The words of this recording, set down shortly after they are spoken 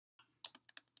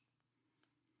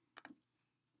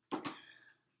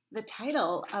The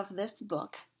title of this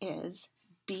book is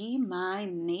Be My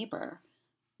Neighbor,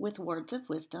 with words of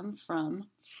wisdom from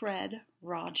Fred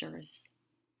Rogers.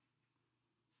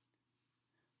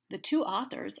 The two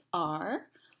authors are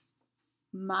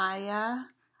Maya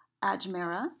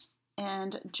Ajmera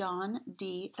and John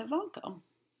D. Ivanko.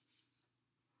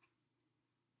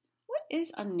 What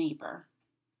is a neighbor?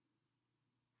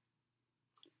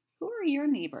 Who are your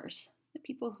neighbors? The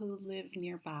people who live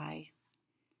nearby.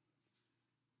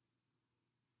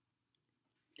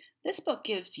 This book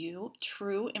gives you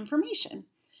true information,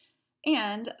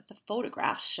 and the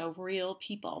photographs show real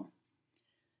people.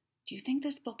 Do you think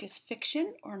this book is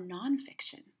fiction or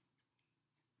nonfiction?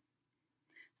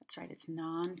 That's right, it's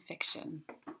nonfiction.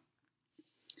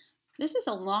 This is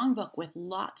a long book with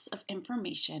lots of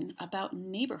information about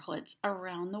neighborhoods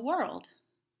around the world.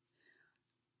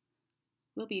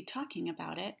 We'll be talking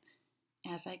about it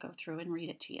as I go through and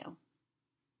read it to you.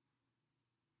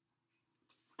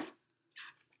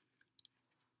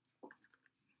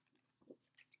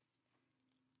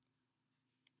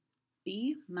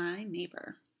 Be My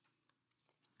Neighbor.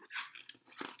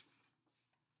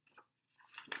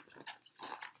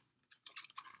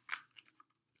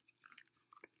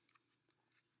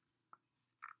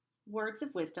 Words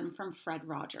of wisdom from Fred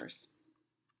Rogers.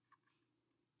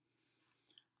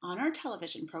 On our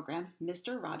television program,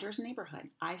 Mr. Rogers' Neighborhood,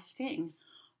 I sing,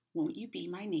 "Won't you be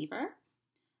my neighbor?"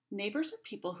 Neighbors are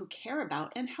people who care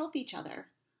about and help each other.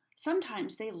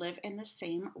 Sometimes they live in the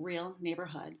same real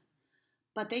neighborhood,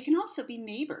 but they can also be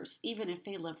neighbors even if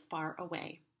they live far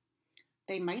away.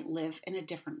 They might live in a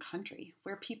different country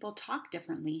where people talk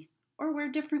differently or wear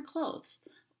different clothes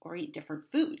or eat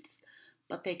different foods,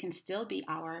 but they can still be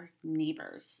our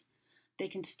neighbors. They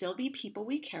can still be people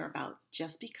we care about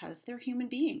just because they're human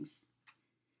beings.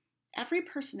 Every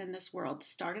person in this world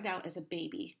started out as a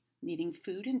baby, needing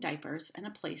food and diapers and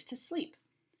a place to sleep,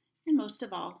 and most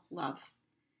of all, love.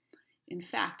 In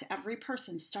fact, every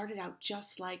person started out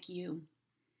just like you.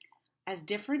 As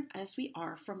different as we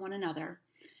are from one another,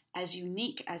 as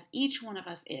unique as each one of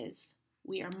us is,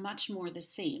 we are much more the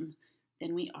same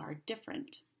than we are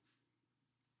different.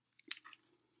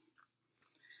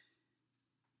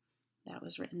 That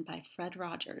was written by Fred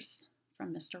Rogers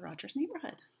from Mr. Rogers'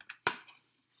 Neighborhood.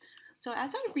 So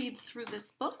as I read through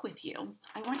this book with you,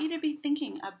 I want you to be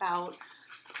thinking about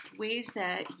ways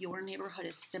that your neighborhood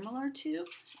is similar to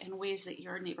and ways that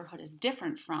your neighborhood is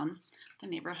different from the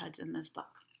neighborhoods in this book.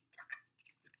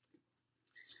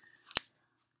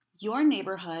 Your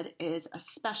neighborhood is a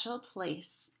special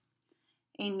place.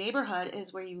 A neighborhood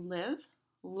is where you live,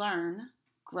 learn,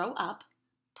 grow up,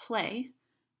 play,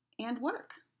 and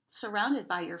work, surrounded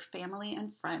by your family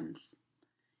and friends.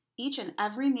 Each and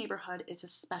every neighborhood is a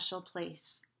special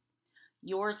place.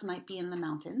 Yours might be in the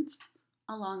mountains,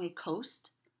 along a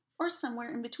coast, or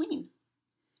somewhere in between.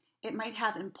 It might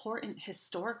have important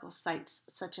historical sites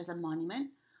such as a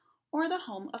monument or the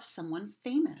home of someone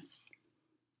famous.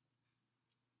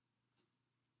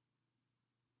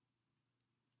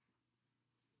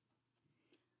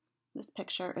 This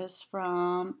picture is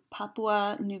from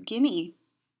Papua New Guinea.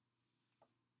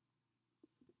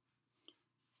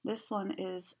 This one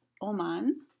is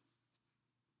Oman,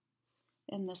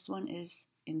 and this one is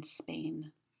in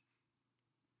Spain.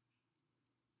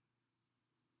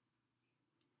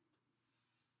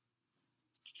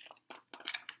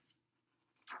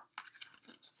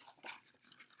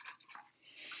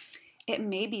 It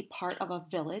may be part of a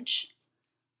village,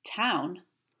 town,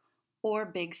 or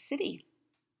big city.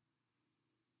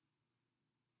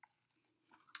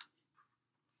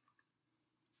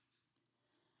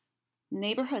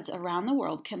 Neighborhoods around the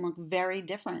world can look very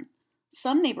different.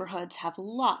 Some neighborhoods have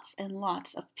lots and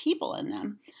lots of people in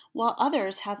them, while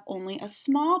others have only a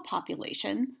small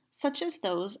population, such as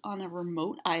those on a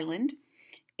remote island,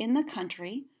 in the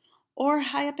country, or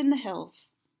high up in the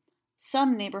hills.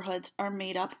 Some neighborhoods are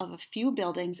made up of a few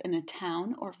buildings in a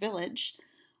town or village,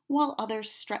 while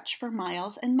others stretch for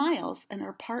miles and miles and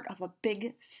are part of a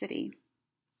big city.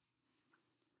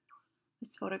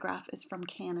 This photograph is from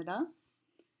Canada.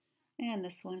 And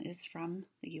this one is from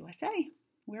the USA,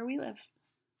 where we live.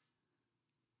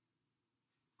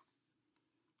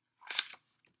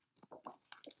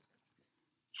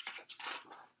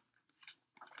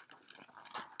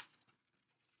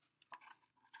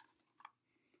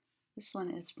 This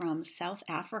one is from South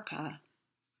Africa.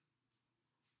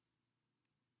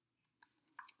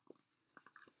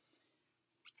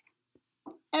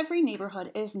 Every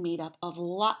neighborhood is made up of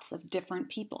lots of different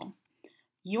people.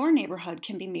 Your neighborhood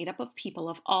can be made up of people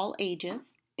of all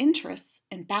ages, interests,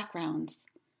 and backgrounds.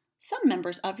 Some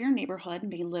members of your neighborhood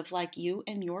may live like you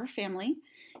and your family,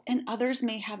 and others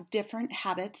may have different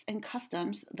habits and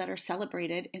customs that are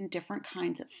celebrated in different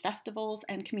kinds of festivals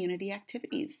and community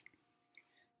activities.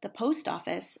 The post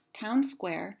office, town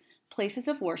square, places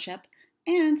of worship,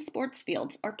 and sports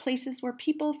fields are places where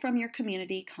people from your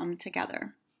community come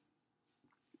together.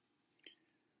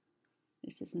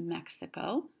 This is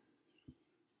Mexico.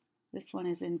 This one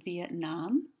is in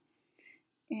Vietnam.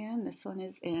 And this one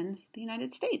is in the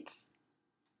United States.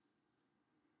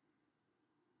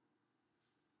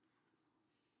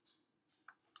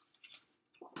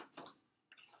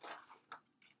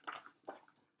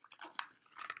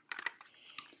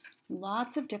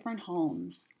 Lots of different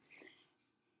homes.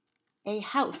 A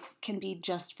house can be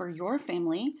just for your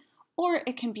family, or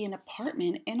it can be an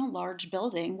apartment in a large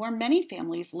building where many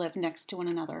families live next to one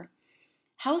another.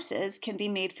 Houses can be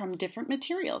made from different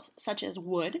materials, such as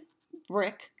wood,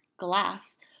 brick,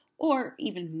 glass, or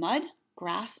even mud,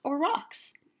 grass, or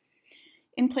rocks.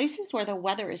 In places where the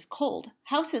weather is cold,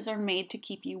 houses are made to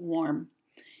keep you warm.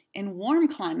 In warm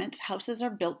climates, houses are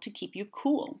built to keep you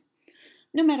cool.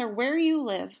 No matter where you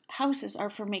live, houses are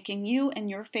for making you and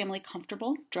your family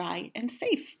comfortable, dry, and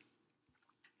safe.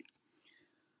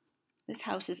 This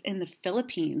house is in the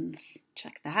Philippines.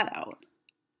 Check that out.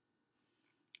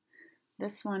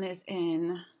 This one is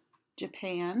in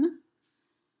Japan.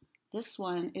 This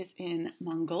one is in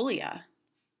Mongolia.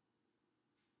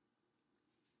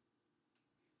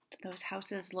 Do those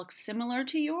houses look similar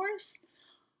to yours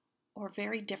or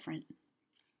very different?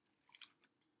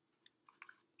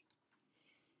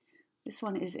 This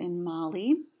one is in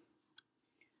Mali.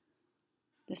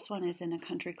 This one is in a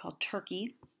country called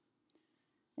Turkey.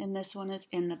 And this one is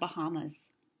in the Bahamas.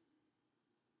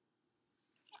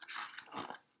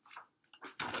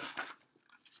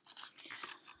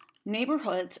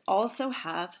 Neighborhoods also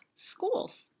have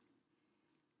schools.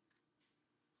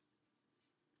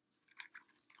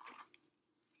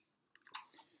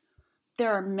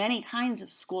 There are many kinds of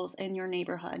schools in your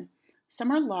neighborhood.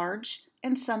 Some are large,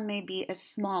 and some may be as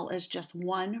small as just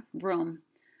one room.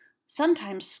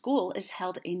 Sometimes school is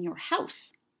held in your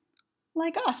house,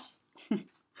 like us.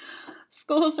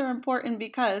 Schools are important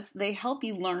because they help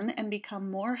you learn and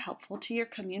become more helpful to your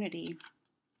community.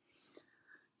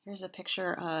 Here's a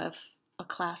picture of a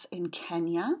class in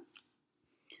Kenya.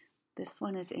 This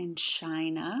one is in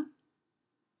China.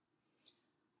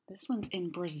 This one's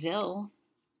in Brazil.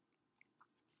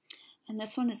 And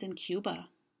this one is in Cuba.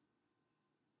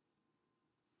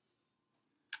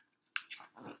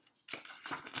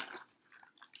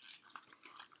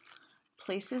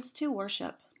 Places to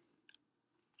worship.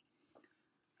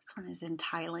 This one is in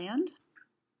Thailand,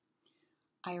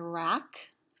 Iraq,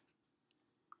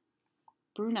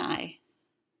 Brunei.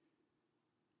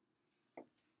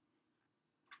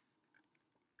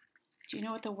 Do you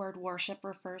know what the word worship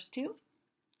refers to?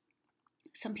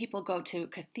 Some people go to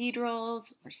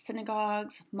cathedrals or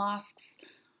synagogues, mosques,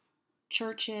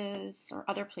 churches, or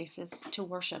other places to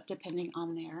worship depending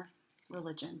on their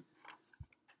religion.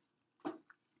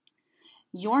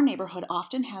 Your neighborhood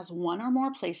often has one or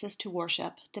more places to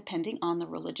worship depending on the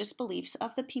religious beliefs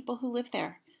of the people who live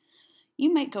there.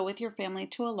 You might go with your family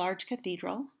to a large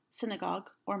cathedral, synagogue,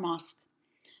 or mosque.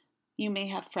 You may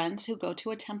have friends who go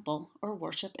to a temple or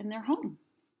worship in their home.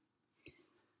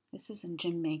 This is in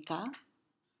Jamaica,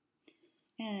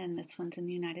 and this one's in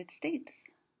the United States.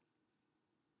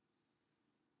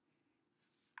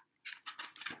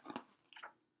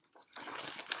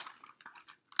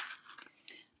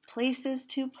 Places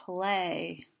to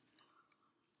play.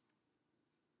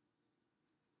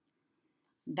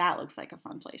 That looks like a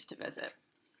fun place to visit.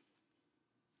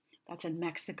 That's in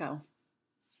Mexico.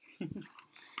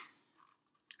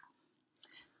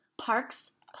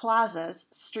 Parks, plazas,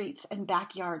 streets, and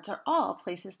backyards are all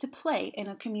places to play in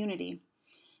a community.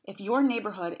 If your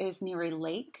neighborhood is near a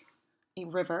lake, a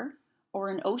river, or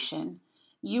an ocean,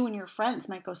 you and your friends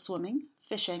might go swimming,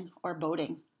 fishing, or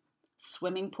boating.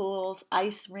 Swimming pools,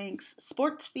 ice rinks,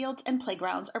 sports fields, and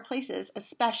playgrounds are places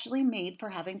especially made for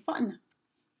having fun.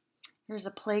 Here's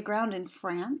a playground in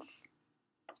France.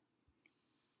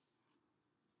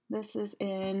 This is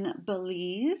in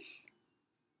Belize.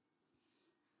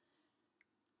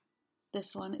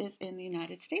 This one is in the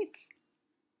United States.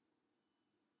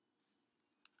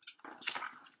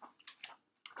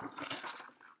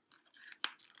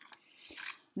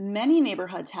 Many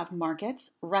neighborhoods have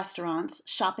markets, restaurants,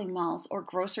 shopping malls, or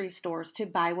grocery stores to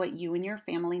buy what you and your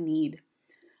family need.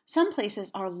 Some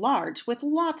places are large with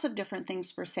lots of different things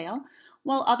for sale,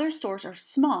 while other stores are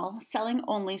small, selling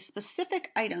only specific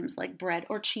items like bread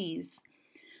or cheese.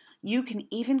 You can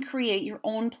even create your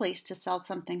own place to sell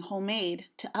something homemade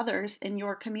to others in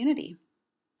your community.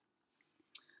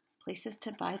 Places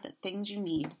to buy the things you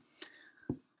need.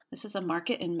 This is a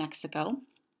market in Mexico.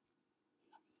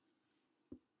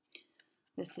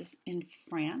 This is in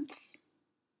France.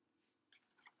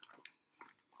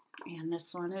 And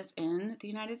this one is in the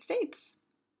United States.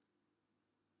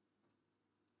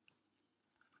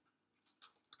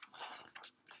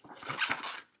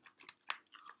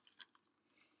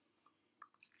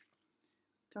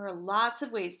 There are lots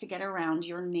of ways to get around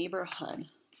your neighborhood.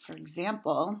 For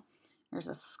example, there's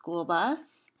a school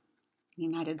bus in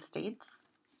the United States.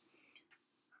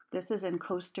 This is in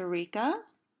Costa Rica.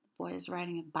 The boy is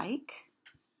riding a bike.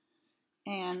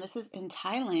 And this is in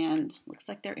Thailand. Looks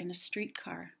like they're in a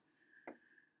streetcar.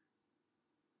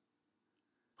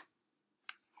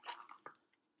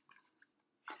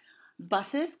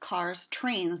 Buses, cars,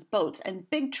 trains, boats, and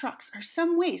big trucks are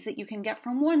some ways that you can get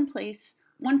from one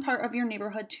part of your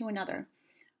neighborhood to another.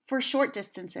 For short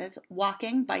distances,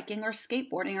 walking, biking, or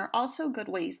skateboarding are also good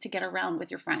ways to get around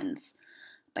with your friends.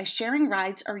 By sharing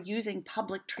rides or using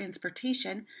public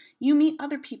transportation, you meet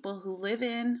other people who live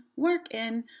in, work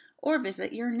in, or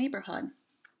visit your neighborhood.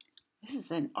 This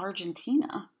is in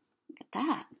Argentina. Look at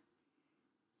that.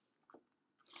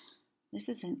 This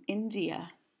is in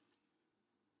India.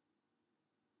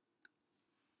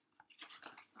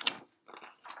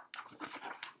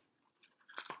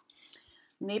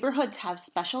 Neighborhoods have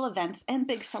special events and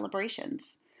big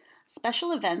celebrations.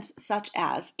 Special events such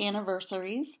as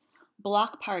anniversaries,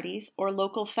 block parties, or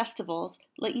local festivals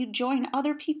let you join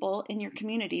other people in your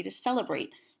community to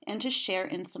celebrate and to share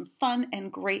in some fun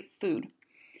and great food.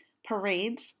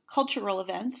 Parades, cultural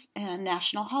events, and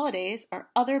national holidays are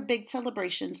other big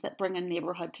celebrations that bring a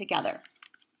neighborhood together.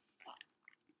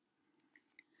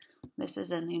 This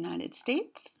is in the United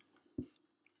States.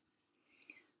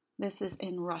 This is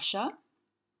in Russia.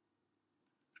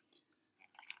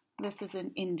 This is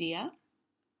in India.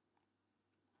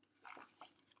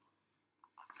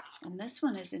 And this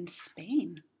one is in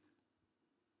Spain.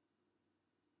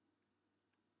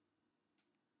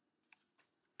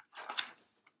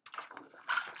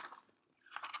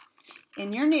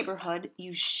 In your neighborhood,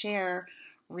 you share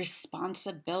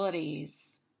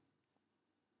responsibilities.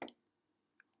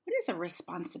 What is a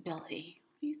responsibility?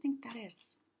 What do you think that is?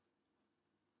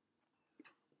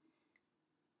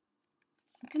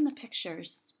 Look in the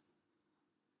pictures.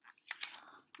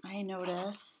 I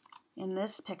notice in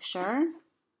this picture,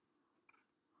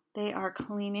 they are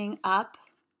cleaning up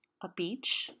a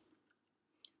beach.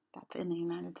 That's in the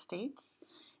United States.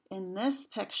 In this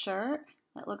picture,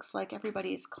 it looks like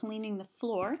everybody is cleaning the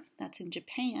floor. That's in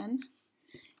Japan.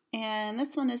 And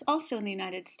this one is also in the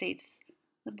United States.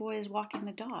 The boy is walking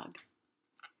the dog.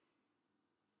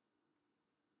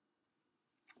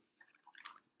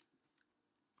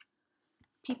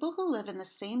 People who live in the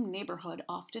same neighborhood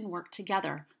often work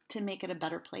together to make it a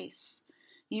better place.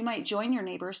 You might join your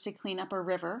neighbors to clean up a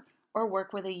river or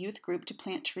work with a youth group to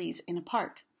plant trees in a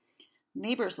park.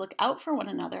 Neighbors look out for one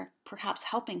another, perhaps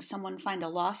helping someone find a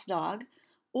lost dog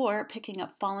or picking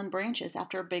up fallen branches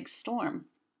after a big storm.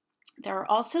 There are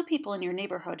also people in your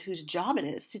neighborhood whose job it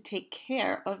is to take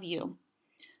care of you.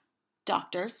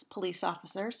 Doctors, police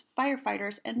officers,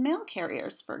 firefighters, and mail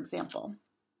carriers, for example.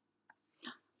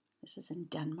 This is in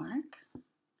Denmark,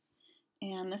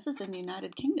 and this is in the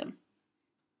United Kingdom.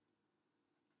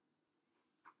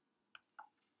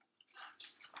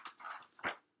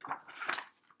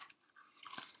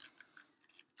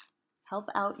 Help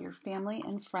out your family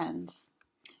and friends.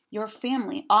 Your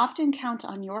family often counts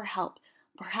on your help,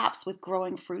 perhaps with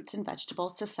growing fruits and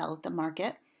vegetables to sell at the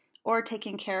market, or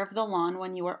taking care of the lawn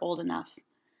when you are old enough.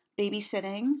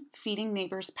 Babysitting, feeding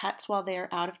neighbors' pets while they are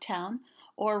out of town,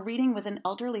 or reading with an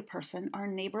elderly person are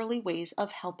neighborly ways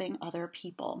of helping other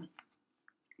people.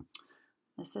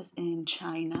 This is in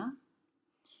China,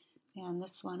 and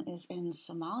this one is in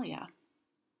Somalia.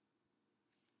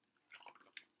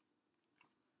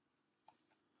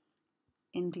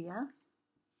 India,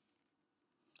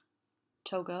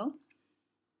 Togo,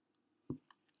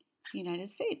 United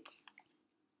States.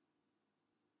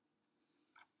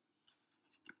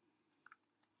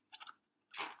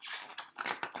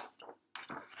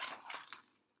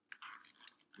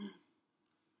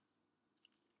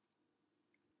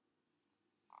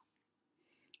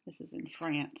 This is in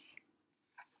France.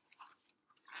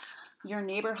 Your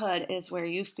neighborhood is where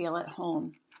you feel at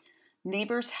home.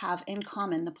 Neighbors have in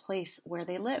common the place where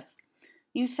they live.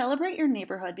 You celebrate your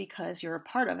neighborhood because you're a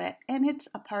part of it and it's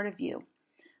a part of you.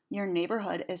 Your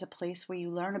neighborhood is a place where you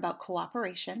learn about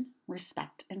cooperation,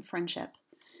 respect, and friendship.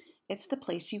 It's the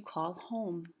place you call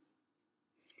home.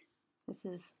 This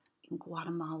is in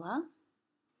Guatemala,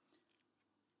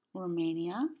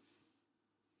 Romania,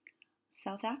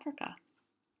 South Africa.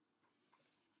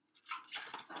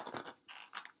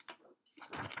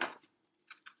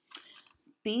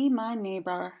 Be my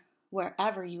neighbor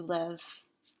wherever you live.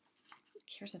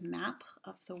 Here's a map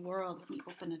of the world. Let me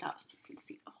open it up so you can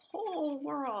see the whole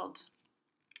world.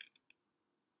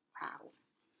 Wow.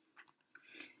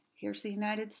 Here's the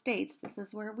United States. This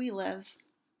is where we live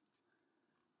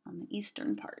on the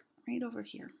eastern part, right over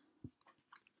here.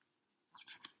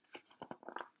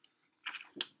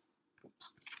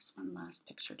 Here's one last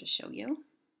picture to show you.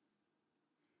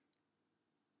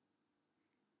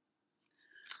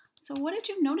 So what did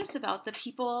you notice about the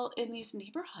people in these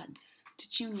neighborhoods?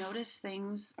 Did you notice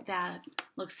things that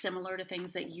look similar to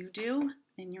things that you do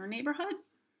in your neighborhood?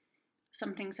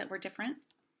 Some things that were different?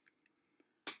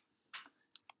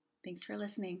 Thanks for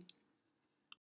listening.